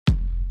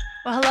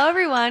Well, hello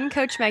everyone.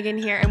 Coach Megan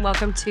here, and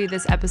welcome to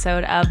this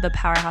episode of the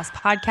Powerhouse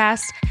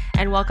Podcast.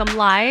 And welcome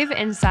live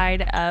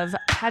inside of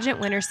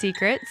Pageant Winner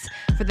Secrets.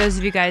 For those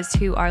of you guys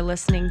who are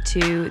listening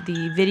to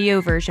the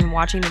video version,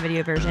 watching the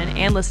video version,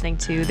 and listening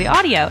to the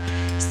audio.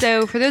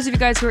 So, for those of you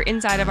guys who are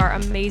inside of our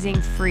amazing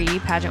free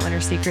Pageant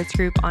Winner Secrets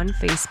group on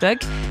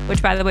Facebook,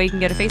 which by the way, you can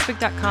go to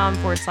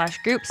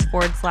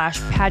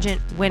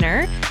facebook.com/groups/pageant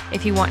winner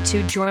if you want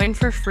to join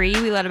for free.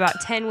 We let about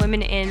 10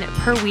 women in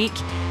per week.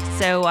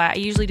 So I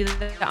usually do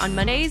that on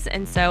Mondays.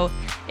 And so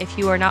if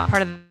you are not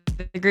part of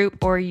the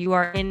group or you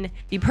are in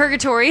the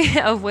purgatory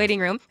of the waiting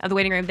room,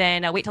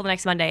 then wait till the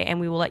next Monday and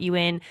we will let you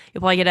in.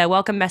 You'll probably get a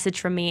welcome message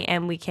from me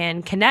and we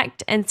can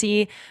connect and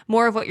see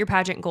more of what your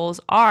pageant goals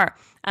are.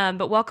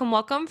 But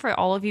welcome for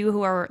all of you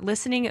who are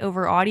listening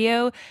over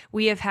audio.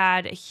 We have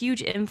had a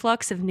huge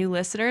influx of new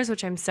listeners,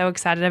 which I'm so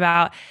excited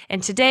about.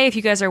 And today, if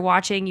you guys are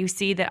watching, you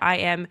see that I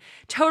am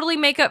totally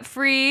makeup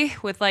free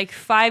with like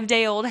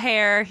 5-day-old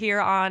hair here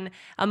on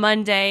a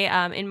Monday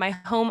in my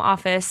home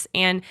office.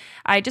 And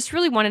I just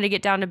really wanted to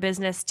get down to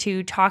business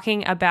to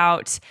talking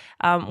about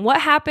what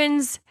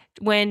happens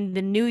when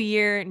the new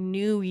year,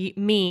 new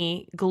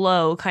me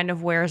glow kind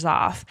of wears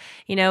off.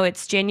 You know,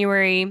 it's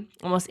January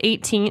almost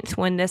 18th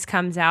when this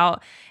comes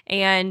out,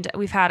 and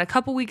we've had a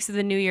couple weeks of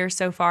the new year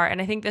so far,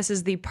 and I think this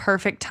is the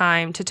perfect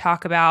time to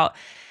talk about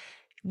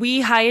we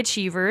high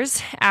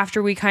achievers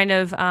after we kind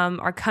of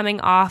are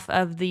coming off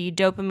of the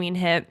dopamine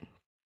hit,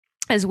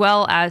 as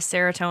well as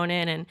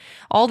serotonin and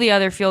all the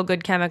other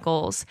feel-good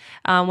chemicals.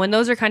 When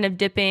those are kind of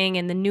dipping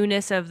and the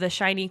newness of the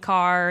shiny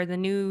car, the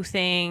new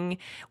thing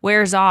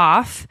wears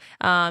off,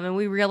 and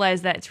we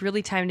realize that it's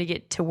really time to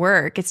get to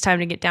work. It's time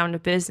to get down to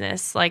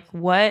business. Like,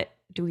 what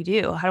do we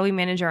do? How do we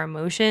manage our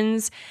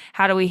emotions?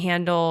 How do we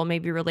handle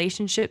maybe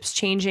relationships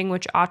changing,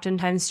 which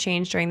oftentimes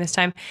change during this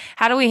time?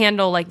 How do we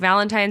handle like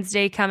Valentine's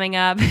Day coming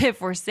up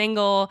if we're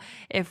single,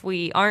 if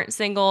we aren't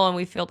single and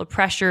we feel the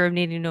pressure of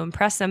needing to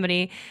impress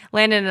somebody?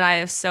 Landon and I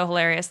is so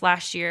hilarious.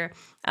 Last year,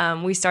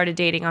 we started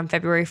dating on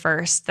February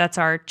 1st. That's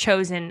our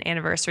chosen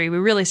anniversary. We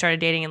really started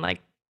dating in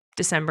like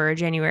December or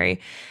January,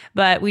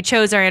 but we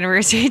chose our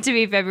anniversary to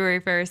be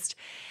February 1st.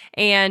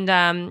 And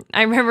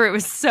I remember it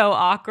was so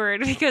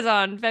awkward because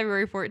on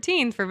February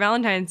 14th for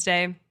Valentine's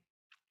Day,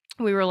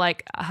 we were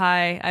like,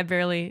 hi, I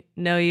barely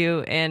know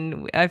you,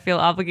 and I feel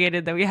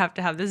obligated that we have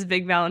to have this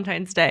big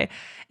Valentine's Day.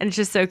 And it's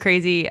just so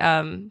crazy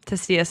to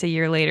see us a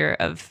year later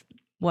of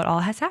what all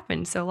has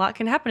happened. So a lot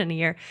can happen in a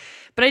year.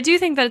 But I do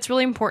think that it's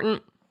really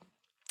important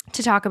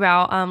to talk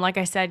about, like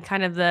I said,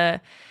 kind of the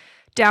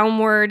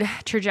downward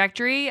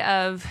trajectory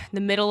of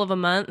the middle of a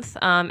month,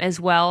 as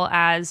well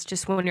as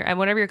just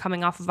whenever you're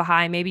coming off of a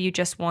high. Maybe you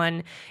just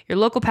won your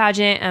local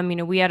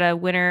pageant. We had a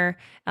winner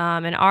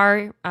in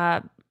our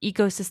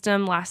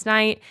ecosystem last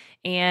night,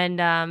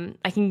 and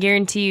I can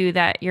guarantee you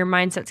that your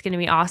mindset's going to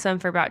be awesome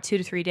for about 2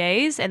 to 3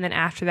 days, and then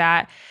after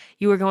that,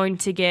 you are going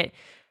to get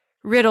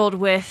riddled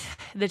with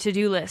the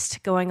to-do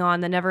list going on,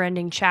 the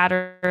never-ending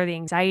chatter, the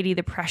anxiety,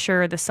 the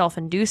pressure, the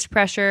self-induced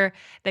pressure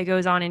that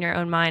goes on in your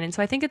own mind. And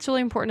so I think it's really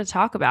important to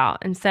talk about.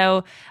 And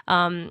so,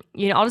 I'll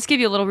just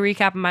give you a little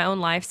recap of my own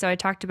life. So I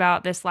talked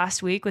about this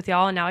last week with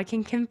y'all, and now I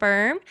can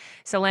confirm.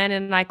 So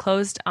Landon and I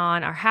closed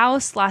on our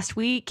house last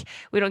week.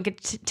 We don't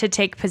get to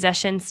take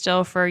possession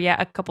still for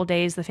yet a couple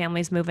days. The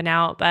family's moving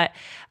out, but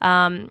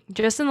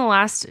just in the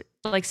last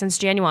since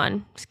January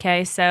 1.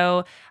 Okay.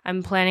 So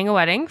I'm planning a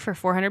wedding for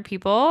 400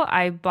 people.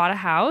 I bought a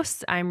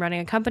house. I'm running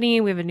a company.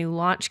 We have a new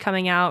launch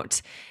coming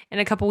out in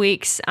a couple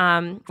weeks.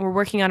 We're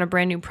working on a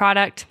brand new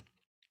product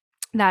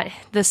that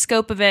the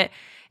scope of it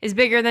is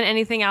bigger than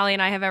anything Allie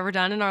and I have ever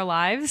done in our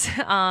lives.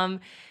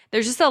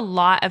 There's just a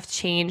lot of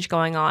change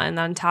going on. And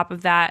on top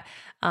of that,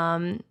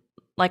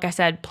 like I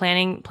said,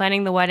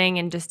 planning the wedding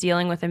and just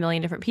dealing with a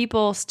million different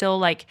people, still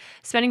like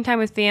spending time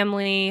with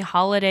family,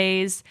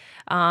 holidays,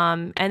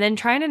 and then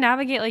trying to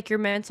navigate like your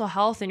mental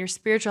health and your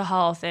spiritual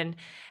health and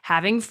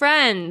having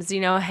friends,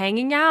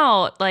 hanging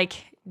out, like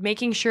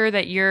making sure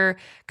that your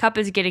cup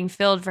is getting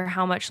filled for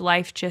how much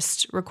life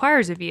just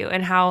requires of you,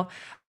 and how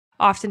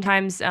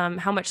oftentimes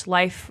how much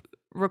life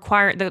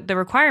the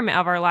requirement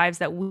of our lives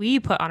that we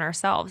put on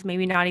ourselves,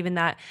 maybe not even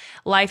that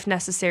life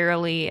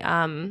necessarily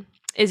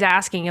is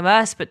asking of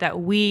us, but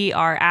that we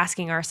are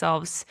asking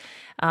ourselves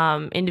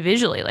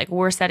individually, like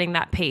we're setting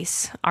that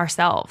pace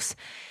ourselves.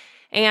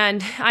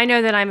 And I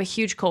know that I'm a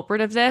huge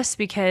culprit of this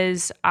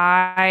because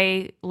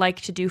I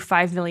like to do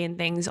 5 million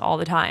things all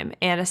the time,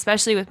 and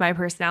especially with my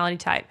personality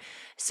type.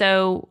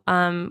 So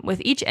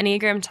with each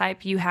Enneagram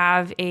type, you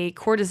have a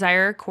core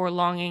desire, core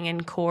longing,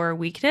 and core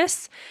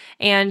weakness.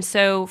 And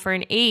so for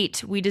an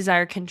 8, we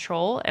desire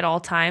control at all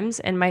times.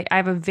 And I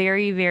have a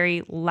very,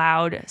 very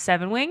loud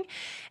 7 wing.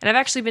 And I've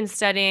actually been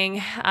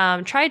studying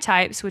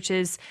tri-types, which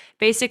is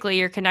basically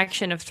your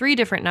connection of 3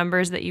 different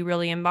numbers that you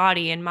really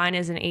embody. And mine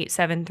is an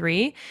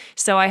 873.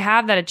 So I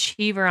have that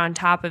achiever on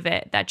top of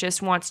it that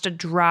just wants to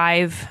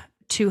drive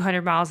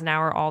 200 miles an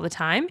hour all the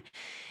time.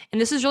 And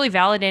this is really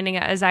validating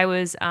as I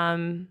was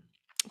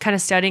kind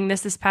of studying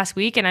this past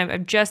week, and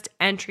I've just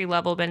entry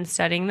level been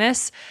studying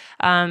this.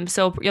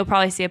 So you'll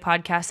probably see a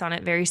podcast on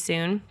it very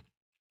soon.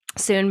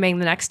 Soon being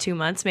the next 2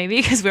 months,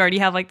 maybe, because we already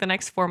have like the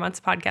next 4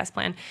 months podcast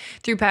plan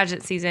through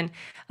pageant season.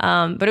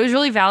 But it was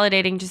really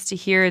validating just to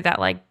hear that,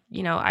 like,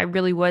 I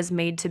really was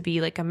made to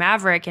be like a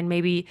maverick,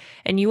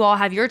 and you all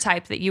have your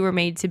type that you were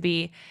made to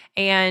be.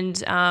 And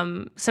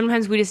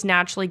sometimes we just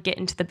naturally get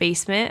into the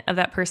basement of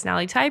that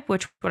personality type,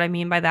 which what I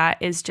mean by that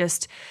is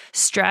just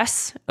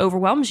stress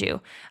overwhelms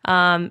you.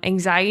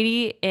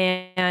 Anxiety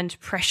and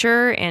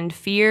pressure and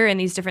fear and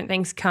these different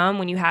things come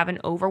when you have an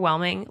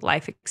overwhelming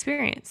life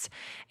experience.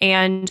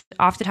 And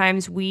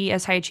oftentimes we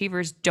as high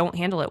achievers don't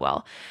handle it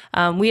well.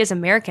 We as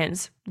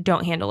Americans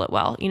don't handle it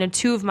well.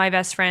 Two of my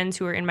best friends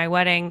who are in my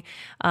wedding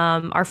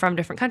are from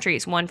different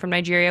countries, one from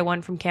Nigeria,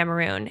 one from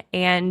Cameroon.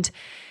 And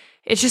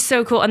it's just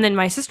so cool. And then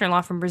my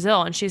sister-in-law from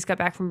Brazil, and she's got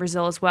back from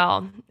Brazil as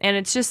well. And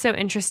it's just so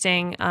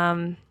interesting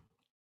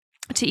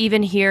to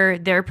even hear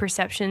their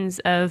perceptions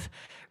of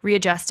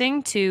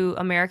readjusting to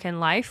American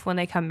life when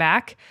they come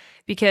back,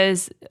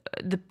 because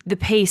the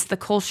pace, the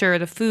culture,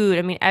 the food,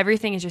 I mean,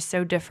 everything is just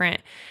so different.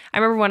 I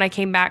remember when I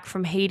came back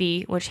from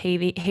Haiti, which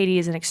Haiti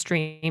is an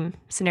extreme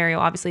scenario,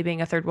 obviously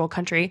being a third world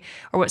country,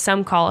 or what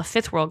some call a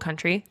fifth world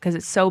country, because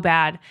it's so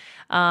bad,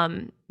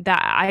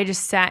 that I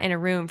just sat in a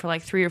room for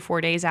like 3 or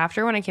 4 days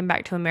after when I came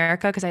back to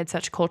America, because I had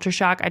such culture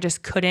shock. I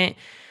just couldn't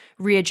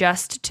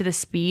readjust to the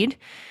speed.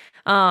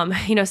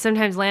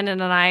 Sometimes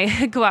Landon and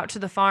I go out to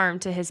the farm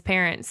to his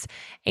parents,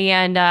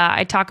 and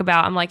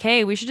I'm like,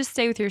 hey, we should just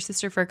stay with your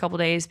sister for a couple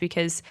days,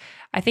 because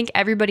I think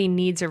everybody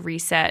needs a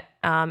reset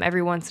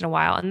every once in a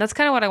while. And that's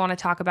kind of what I want to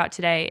talk about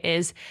today,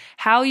 is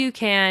how you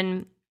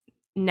can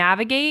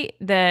navigate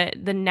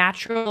the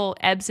natural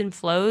ebbs and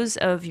flows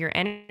of your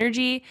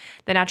energy,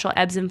 the natural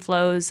ebbs and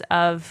flows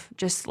of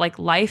just like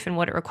life and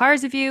what it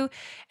requires of you,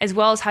 as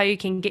well as how you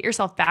can get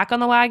yourself back on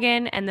the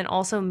wagon, and then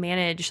also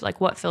manage like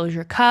what fills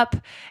your cup,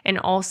 and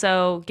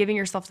also giving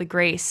yourself the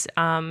grace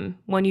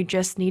when you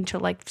just need to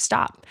like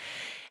stop.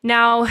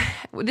 Now,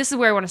 this is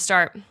where I want to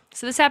start.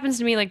 So this happens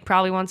to me like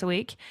probably once a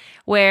week,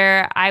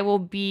 where I will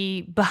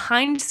be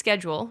behind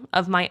schedule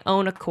of my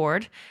own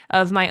accord,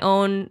 of my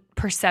own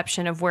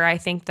perception of where I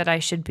think that I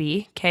should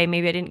be. Okay,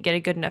 maybe I didn't get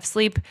a good enough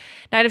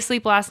night of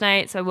sleep last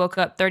night, so I woke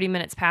up 30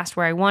 minutes past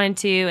where I wanted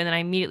to, and then I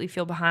immediately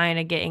feel behind.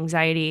 I get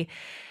anxiety,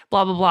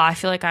 blah, blah, blah. I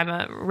feel like I'm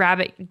a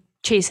rabbit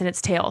chasing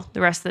its tail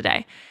the rest of the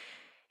day.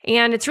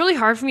 And it's really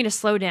hard for me to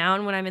slow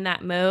down when I'm in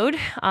that mode.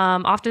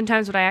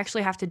 Oftentimes what I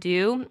actually have to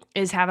do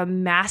is have a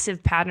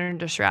massive pattern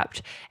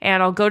disrupt.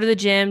 And I'll go to the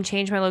gym,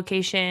 change my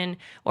location,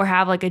 or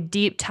have like a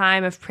deep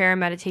time of prayer and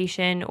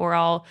meditation, or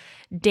I'll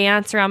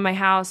dance around my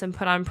house and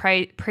put on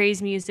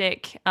praise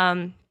music.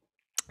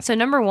 So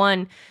number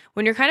one,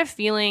 when you're kind of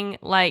feeling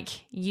like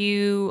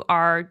you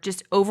are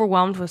just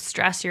overwhelmed with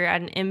stress, you're at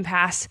an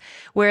impasse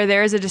where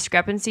there is a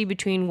discrepancy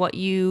between what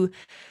you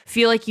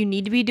feel like you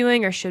need to be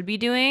doing or should be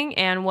doing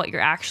and what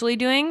you're actually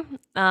doing,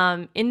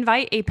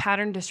 invite a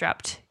pattern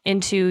disrupt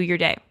into your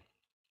day.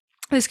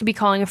 This could be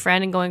calling a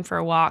friend and going for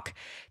a walk.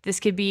 This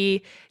could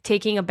be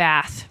taking a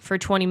bath for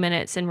 20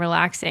 minutes and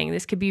relaxing.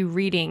 This could be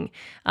reading.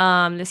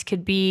 This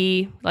could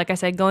be, like I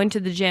said, going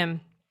to the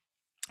gym.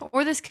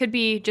 Or this could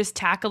be just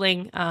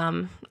tackling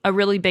a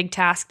really big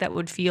task that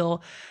would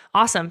feel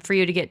awesome for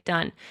you to get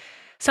done.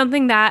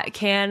 Something that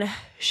can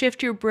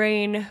shift your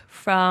brain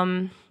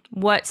from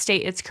what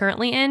state it's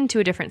currently in to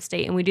a different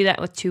state. And we do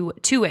that with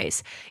two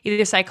ways,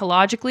 either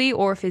psychologically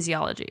or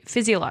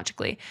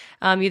physiologically.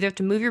 You either have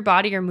to move your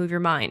body or move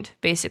your mind,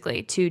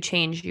 basically, to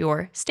change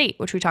your state,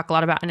 which we talk a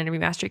lot about in Interview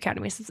Mastery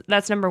Academy. So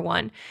that's number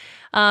one.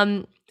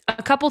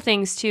 A couple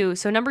things too.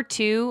 So number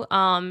two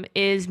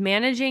is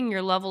managing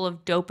your level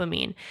of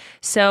dopamine.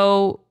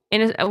 So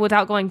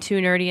without going too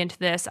nerdy into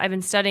this, I've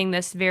been studying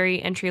this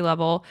very entry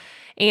level,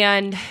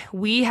 and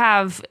we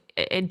have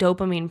a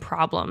dopamine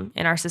problem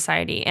in our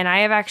society. And I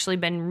have actually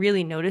been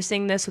really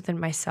noticing this within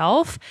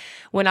myself.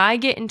 When I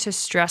get into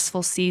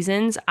stressful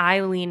seasons, I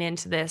lean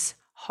into this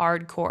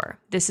hardcore.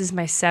 This is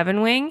my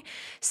 7 wing.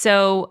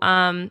 So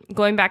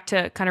going back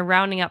to kind of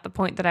rounding out the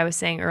point that I was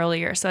saying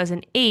earlier. So as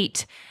an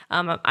 8,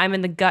 I'm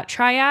in the gut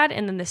triad,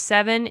 and then the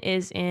 7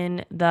 is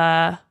in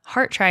the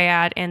heart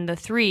triad, and the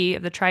 3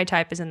 of the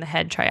tri-type is in the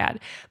head triad.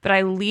 But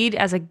I lead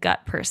as a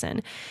gut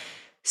person.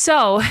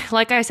 So,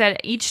 like I said,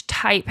 each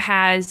type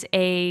has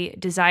a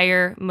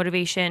desire,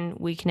 motivation,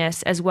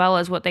 weakness, as well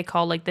as what they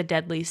call like the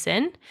deadly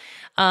sin.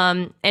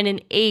 And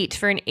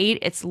for an 8,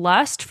 it's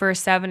lust. For a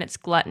 7, it's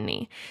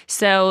gluttony.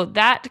 So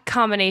that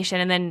combination,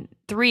 and then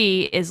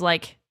 3 is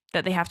like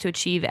that they have to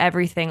achieve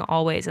everything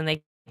always, and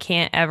they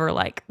can't ever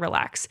like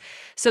relax.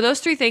 So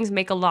those 3 things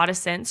make a lot of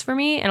sense for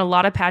me, and a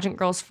lot of pageant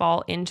girls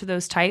fall into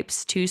those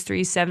types. 2s,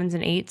 3s, 7s,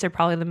 and 8s are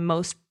probably the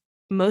most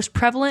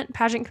prevalent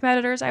pageant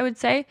competitors, I would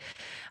say.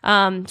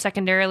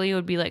 Secondarily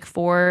would be like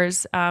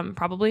 4s,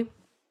 probably.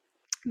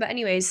 But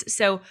anyways,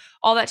 so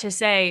all that to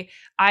say,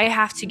 I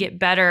have to get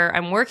better.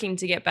 I'm working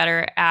to get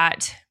better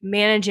at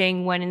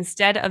managing when,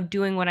 instead of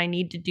doing what I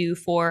need to do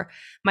for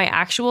my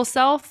actual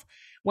self,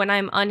 when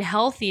I'm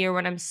unhealthy or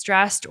when I'm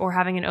stressed or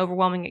having an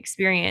overwhelming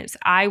experience,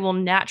 I will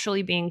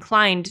naturally be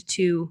inclined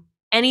to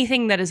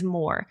anything that is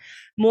more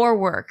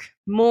work,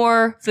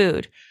 more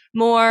food,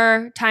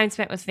 more time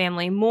spent with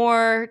family,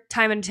 more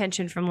time and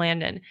attention from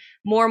Landon,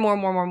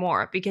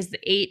 more, because the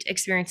 8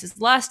 experiences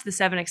lust, the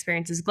 7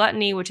 experiences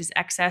gluttony, which is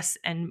excess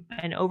and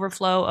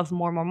overflow of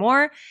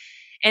more.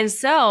 And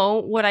so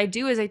what I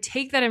do is I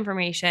take that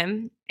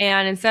information,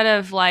 and instead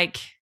of like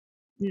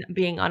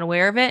being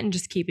unaware of it and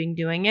just keeping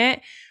doing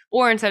it,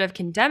 or instead of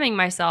condemning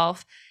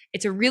myself,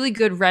 it's a really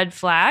good red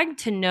flag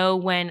to know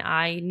when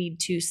I need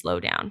to slow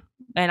down.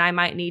 And I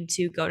might need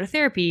to go to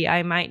therapy.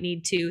 I might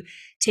need to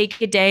take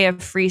a day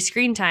of free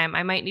screen time.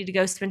 I might need to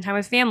go spend time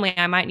with family.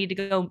 I might need to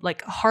go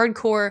like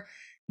hardcore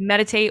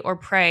meditate or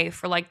pray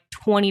for like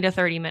 20 to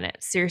 30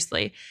 minutes,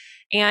 seriously.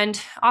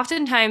 And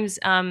oftentimes,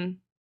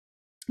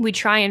 we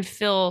try and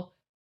fill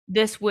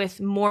this with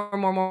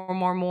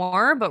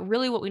more, but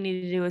really what we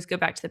need to do is go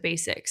back to the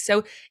basics.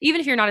 So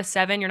even if you're not a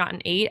 7, you're not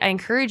an 8, I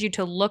encourage you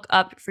to look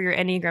up for your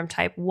Enneagram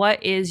type.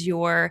 What is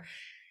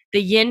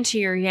the yin to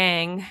your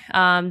yang,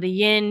 the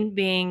yin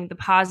being the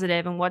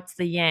positive, and what's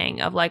the yang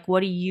of like,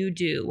 what do you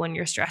do when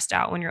you're stressed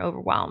out, when you're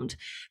overwhelmed,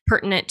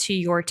 pertinent to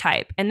your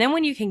type. And then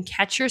when you can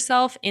catch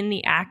yourself in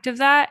the act of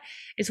that,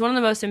 it's one of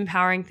the most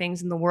empowering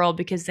things in the world,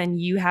 because then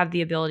you have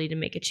the ability to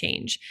make a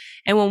change.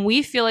 And when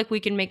we feel like we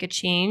can make a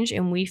change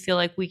and we feel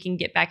like we can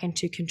get back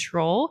into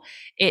control,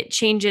 it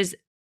changes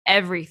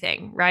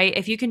everything, right?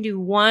 If you can do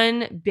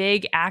one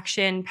big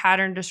action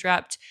pattern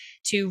disrupt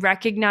to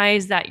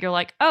recognize that you're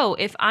like, oh,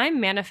 if I'm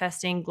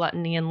manifesting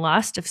gluttony and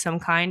lust of some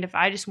kind, if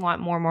I just want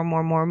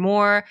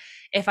more,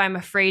 if I'm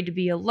afraid to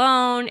be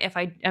alone, if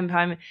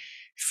I'm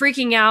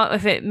freaking out,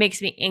 if it makes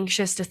me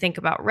anxious to think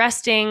about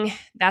resting,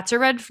 that's a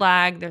red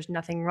flag. There's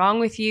nothing wrong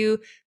with you,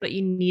 but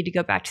you need to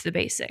go back to the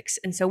basics.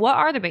 And so what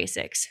are the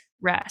basics?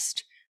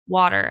 Rest,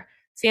 water,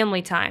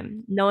 family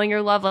time, knowing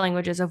your love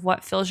languages of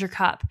what fills your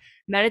cup,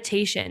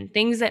 meditation,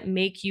 things that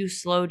make you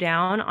slow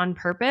down on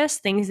purpose,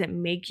 things that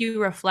make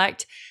you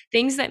reflect,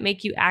 things that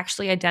make you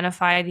actually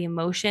identify the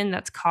emotion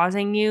that's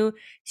causing you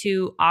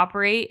to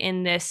operate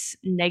in this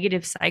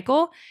negative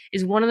cycle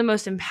is one of the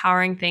most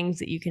empowering things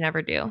that you can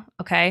ever do.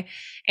 Okay.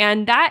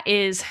 And that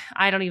is,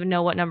 I don't even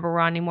know what number we're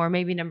on anymore,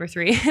 maybe number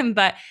 3,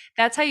 but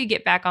that's how you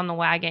get back on the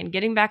wagon.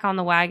 Getting back on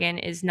the wagon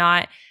is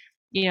not,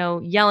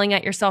 yelling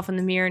at yourself in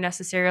the mirror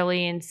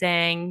necessarily and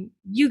saying,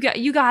 you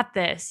got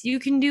this, you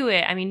can do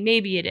it. I mean,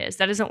 maybe it is.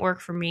 That doesn't work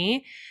for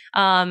me.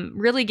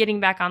 Really getting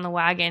back on the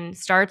wagon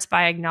starts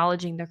by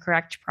acknowledging the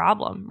correct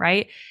problem,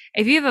 right?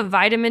 If you have a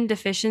vitamin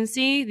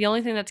deficiency, the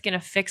only thing that's going to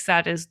fix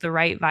that is the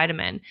right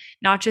vitamin,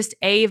 not just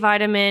a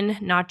vitamin,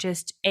 not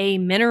just a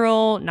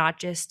mineral, not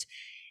just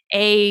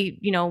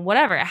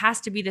whatever. It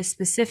has to be the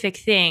specific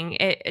thing.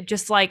 It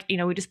just like,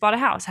 we just bought a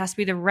house, it has to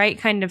be the right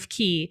kind of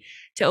key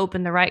to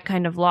open the right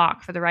kind of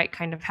lock for the right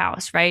kind of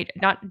house, right?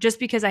 Not just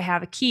because I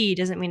have a key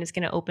doesn't mean it's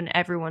going to open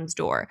everyone's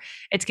door.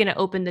 It's going to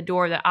open the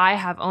door that I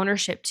have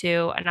ownership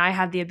to, and I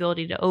have the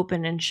ability to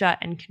open and shut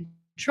and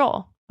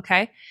control.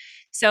 Okay.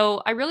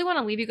 So I really want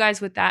to leave you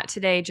guys with that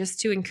today, just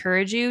to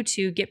encourage you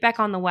to get back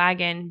on the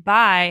wagon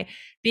by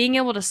being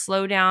able to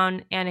slow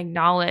down and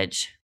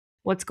acknowledge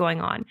what's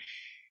going on.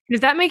 And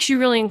if that makes you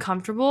really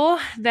uncomfortable,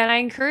 then I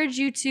encourage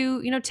you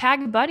to,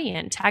 tag a buddy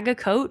in, tag a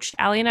coach.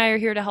 Allie and I are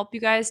here to help you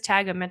guys,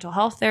 tag a mental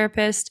health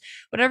therapist,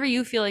 whatever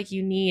you feel like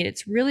you need.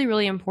 It's really,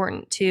 really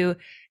important to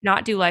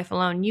not do life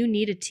alone. You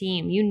need a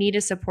team, you need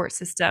a support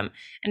system.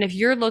 And if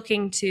you're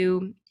looking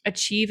to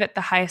achieve at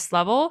the highest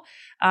level,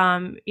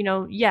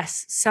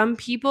 yes, some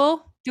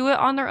people do it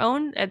on their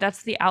own.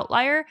 That's the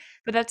outlier,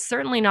 but that's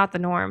certainly not the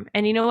norm.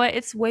 And you know what?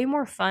 It's way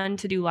more fun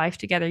to do life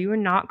together. You are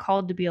not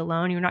called to be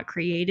alone. You're not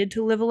created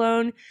to live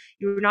alone.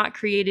 You're not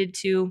created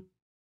to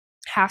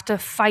have to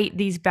fight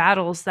these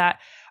battles that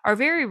are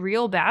very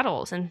real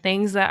battles and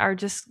things that are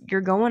just,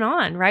 you're going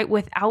on, right?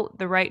 Without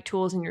the right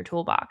tools in your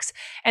toolbox.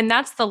 And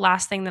that's the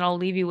last thing that I'll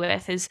leave you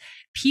with is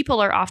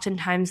people are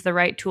oftentimes the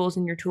right tools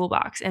in your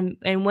toolbox.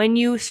 And when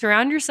you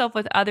surround yourself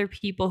with other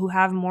people who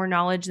have more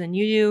knowledge than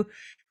you do,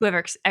 who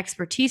have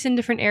expertise in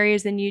different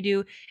areas than you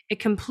do,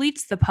 it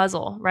completes the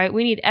puzzle, right?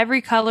 We need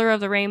every color of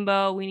the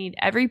rainbow. We need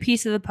every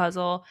piece of the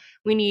puzzle.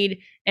 We need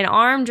an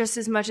arm just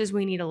as much as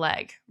we need a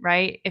leg,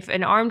 right? If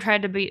an arm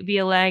tried to be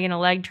a leg and a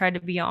leg tried to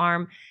be an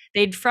arm,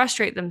 they'd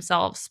frustrate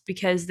themselves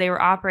because they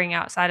were operating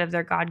outside of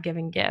their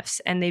God-given gifts,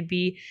 and they'd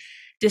be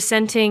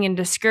dissenting and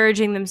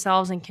discouraging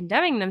themselves and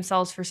condemning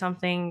themselves for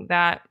something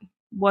that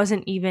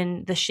wasn't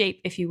even the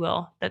shape, if you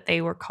will, that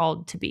they were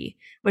called to be,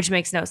 which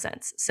makes no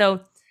sense.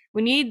 So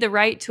we need the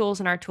right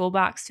tools in our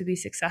toolbox to be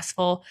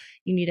successful.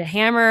 You need a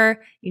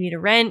hammer, you need a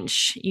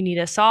wrench, you need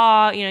a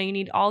saw, you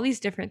need all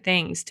these different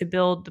things to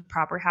build the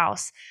proper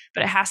house,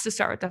 but it has to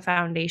start with the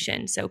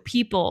foundation. So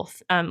people,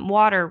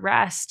 water,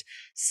 rest,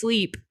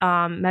 sleep,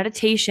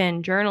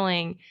 meditation,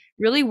 journaling,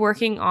 really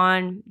working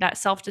on that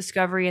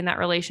self-discovery and that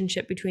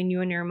relationship between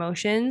you and your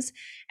emotions.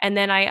 And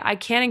then I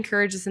can't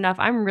encourage this enough.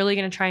 I'm really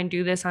going to try and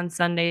do this on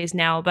Sundays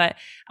now, but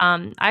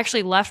I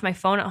actually left my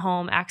phone at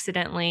home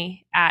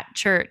accidentally at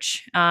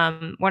church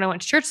when I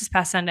went to church this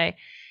past Sunday.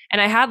 And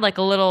I had like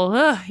a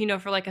little,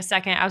 for like a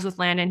second. I was with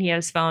Landon. He had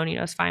his phone,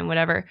 it's fine,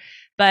 whatever.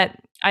 But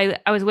I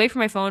was away from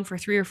my phone for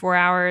 3 or 4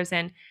 hours.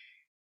 And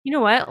you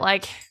know what?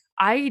 Like,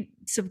 I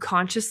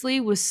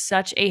subconsciously was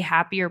such a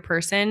happier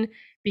person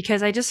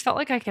because I just felt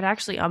like I could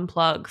actually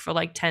unplug for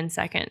like 10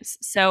 seconds.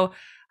 So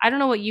I don't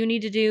know what you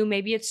need to do.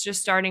 Maybe it's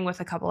just starting with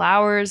a couple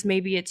hours.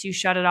 Maybe it's you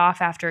shut it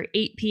off after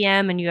 8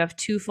 p.m. and you have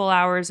 2 full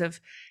hours of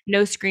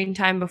no screen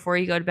time before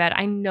you go to bed.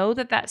 I know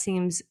that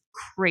seems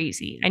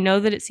crazy. I know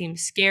that it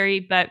seems scary,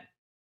 but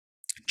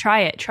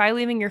try it. Try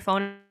leaving your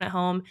phone at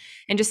home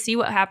and just see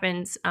what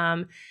happens.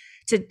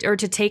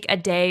 To take a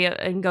day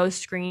and go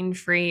screen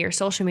free or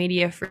social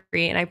media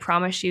free. And I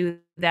promise you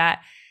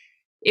that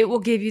it will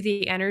give you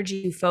the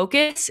energy to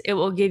focus. It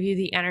will give you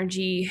the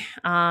energy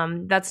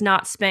that's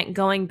not spent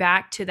going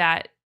back to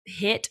that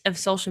hit of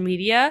social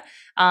media.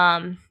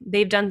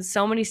 They've done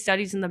so many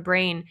studies in the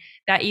brain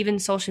that even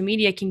social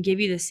media can give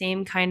you the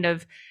same kind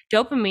of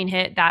dopamine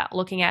hit that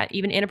looking at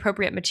even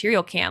inappropriate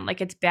material can.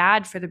 Like, it's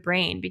bad for the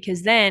brain,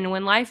 because then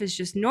when life is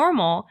just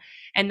normal,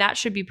 and that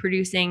should be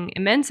producing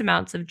immense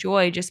amounts of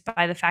joy just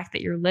by the fact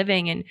that you're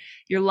living and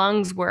your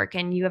lungs work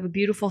and you have a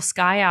beautiful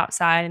sky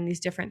outside and these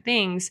different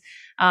things,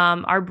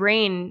 our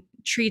brain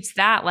treats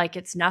that like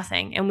it's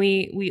nothing. And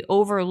we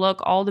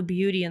overlook all the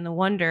beauty and the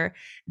wonder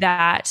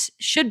that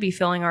should be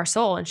filling our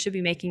soul and should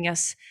be making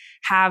us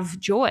have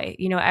joy,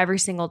 every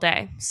single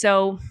day.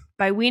 So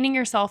by weaning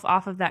yourself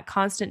off of that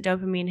constant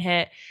dopamine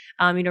hit,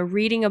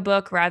 reading a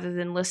book rather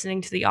than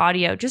listening to the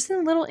audio, just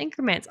in little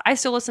increments. I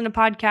still listen to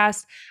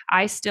podcasts.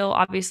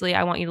 Obviously,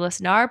 I want you to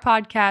listen to our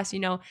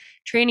podcast,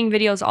 training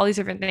videos, all these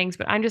different things.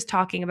 But I'm just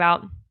talking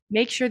about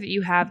make sure that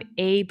you have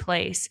a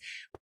place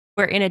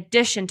where, in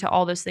addition to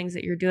all those things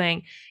that you're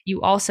doing, you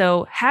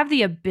also have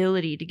the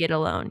ability to get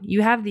alone.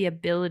 You have the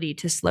ability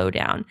to slow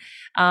down.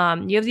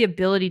 You have the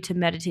ability to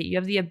meditate. You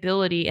have the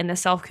ability and the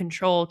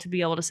self-control to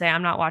be able to say,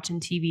 I'm not watching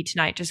TV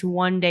tonight, just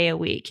one day a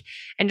week.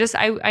 And just,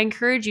 I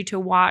encourage you to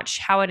watch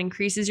how it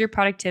increases your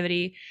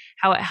productivity,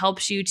 how it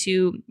helps you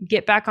to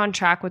get back on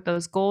track with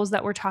those goals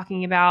that we're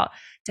talking about,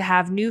 to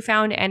have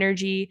newfound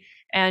energy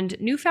and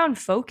newfound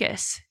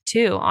focus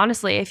too.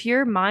 Honestly, if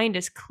your mind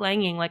is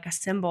clanging like a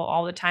cymbal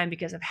all the time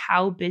because of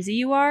how busy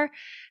you are,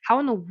 how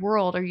in the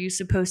world are you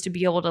supposed to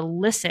be able to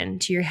listen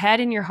to your head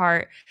and your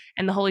heart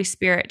and the Holy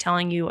Spirit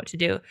telling you what to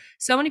do?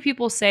 So many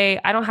people say,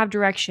 I don't have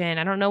direction.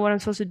 I don't know what I'm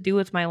supposed to do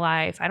with my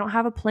life. I don't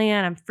have a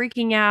plan. I'm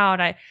freaking out.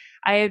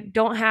 I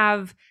don't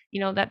have,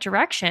 that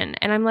direction.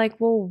 And I'm like,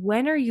 well,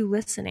 when are you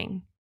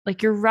listening?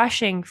 Like, you're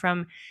rushing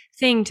from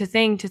thing to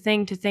thing to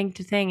thing to thing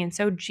to thing, and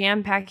so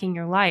jam-packing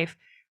your life.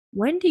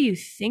 When do you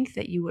think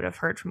that you would have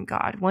heard from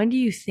God? When do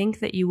you think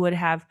that you would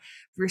have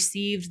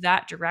received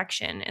that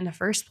direction in the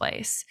first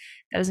place?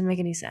 That doesn't make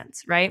any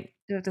sense, right?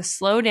 We have to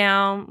slow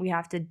down. We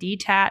have to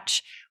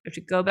detach. We have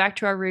to go back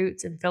to our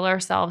roots and fill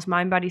ourselves,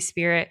 mind, body,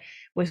 spirit,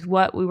 with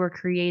what we were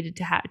created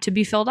to have, to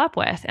be filled up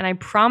with. And I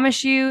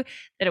promise you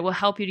that it will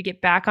help you to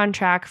get back on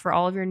track for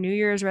all of your New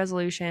Year's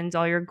resolutions,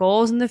 all your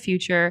goals in the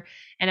future,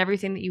 and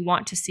everything that you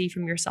want to see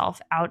from yourself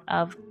out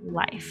of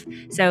life.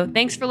 So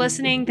thanks for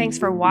listening. Thanks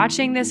for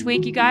watching this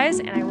week, you guys,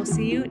 and I will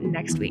see you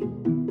next week.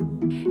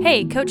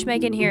 Hey, Coach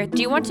Megan here.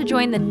 Do you want to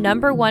join the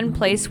 #1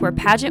 place where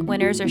pageant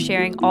winners are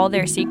sharing all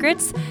their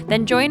secrets?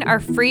 Then join our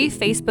free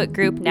Facebook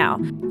group now.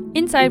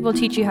 Inside, we'll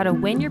teach you how to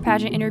win your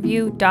pageant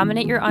interview,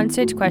 dominate your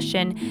onstage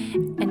question,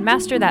 and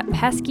master that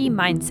pesky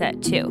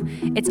mindset too.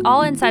 It's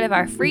all inside of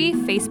our free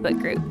Facebook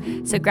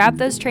group. So grab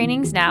those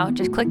trainings now.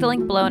 Just click the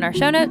link below in our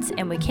show notes,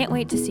 and we can't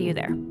wait to see you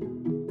there.